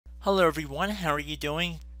Hello everyone, how are you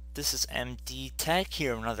doing? This is MD Tech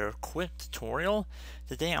here, another quick tutorial.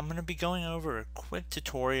 Today I'm going to be going over a quick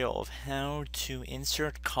tutorial of how to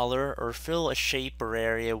insert color or fill a shape or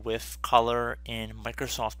area with color in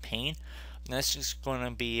Microsoft Paint. And this is going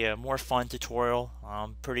to be a more fun tutorial,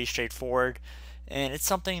 pretty straightforward, and it's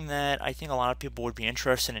something that I think a lot of people would be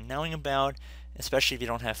interested in knowing about, especially if you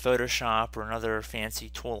don't have Photoshop or another fancy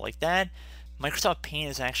tool like that. Microsoft Paint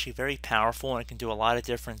is actually very powerful and it can do a lot of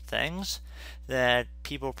different things that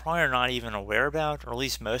people probably are not even aware about, or at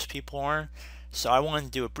least most people aren't. So I wanted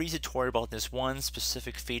to do a brief tutorial about this one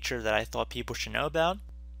specific feature that I thought people should know about.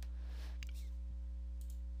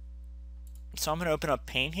 So I'm going to open up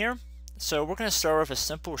Paint here. So we're going to start with a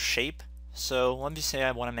simple shape. So let me say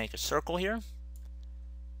I want to make a circle here.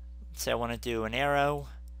 Let's say I want to do an arrow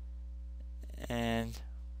and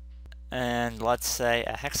let's say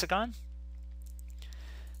a hexagon.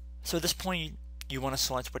 So at this point, you want to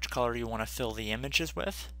select which color you want to fill the images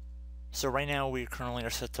with. So right now we currently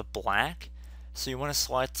are set to black. So you want to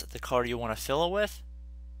select the color you want to fill it with.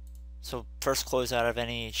 So first close out of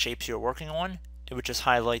any shapes you're working on. It would just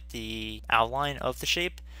highlight the outline of the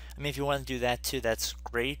shape. I mean, if you want to do that too, that's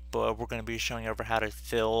great, but we're going to be showing over how to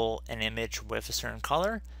fill an image with a certain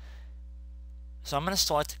color. So I'm going to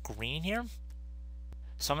select green here.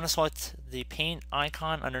 So I'm going to select the paint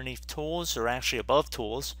icon underneath tools, or actually above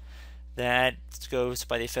tools. That goes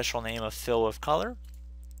by the official name of fill with color.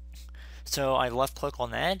 So I left click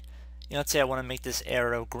on that. Let's say I want to make this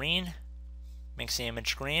arrow green, makes the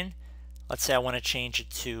image green. Let's say I want to change it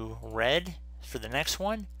to red for the next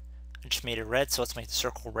one. I just made it red, so let's make the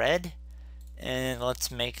circle red. And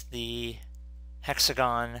let's make the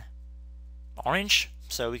hexagon orange.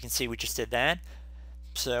 So we can see we just did that.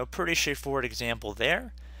 So pretty straightforward example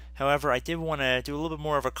there. However, I did want to do a little bit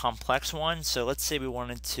more of a complex one. So let's say we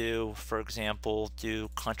wanted to, for example, do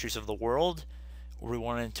countries of the world, or we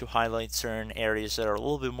wanted to highlight certain areas that are a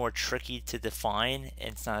little bit more tricky to define.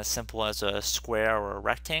 It's not as simple as a square or a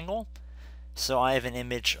rectangle. So I have an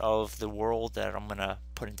image of the world that I'm going to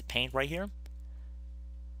put into Paint right here.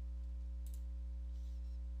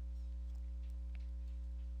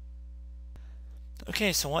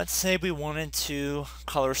 Okay, so let's say we wanted to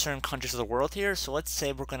color certain countries of the world here. So let's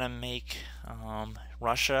say we're going to make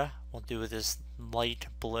Russia. We'll do this light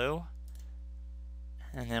blue.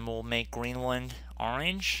 And then we'll make Greenland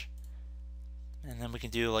orange. And then we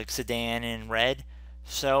can do like Sudan in red.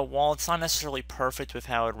 So while it's not necessarily perfect with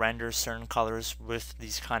how it renders certain colors with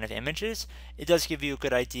these kind of images, it does give you a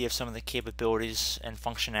good idea of some of the capabilities and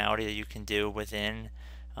functionality that you can do within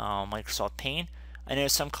Microsoft Paint. I know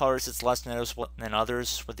some colors it's less noticeable than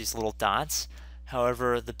others with these little dots.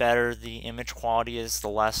 However, the better the image quality is, the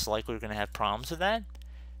less likely you're going to have problems with that.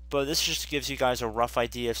 But this just gives you guys a rough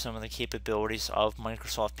idea of some of the capabilities of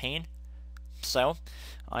Microsoft Paint. So,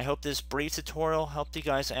 I hope this brief tutorial helped you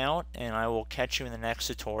guys out, and I will catch you in the next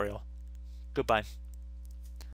tutorial. Goodbye.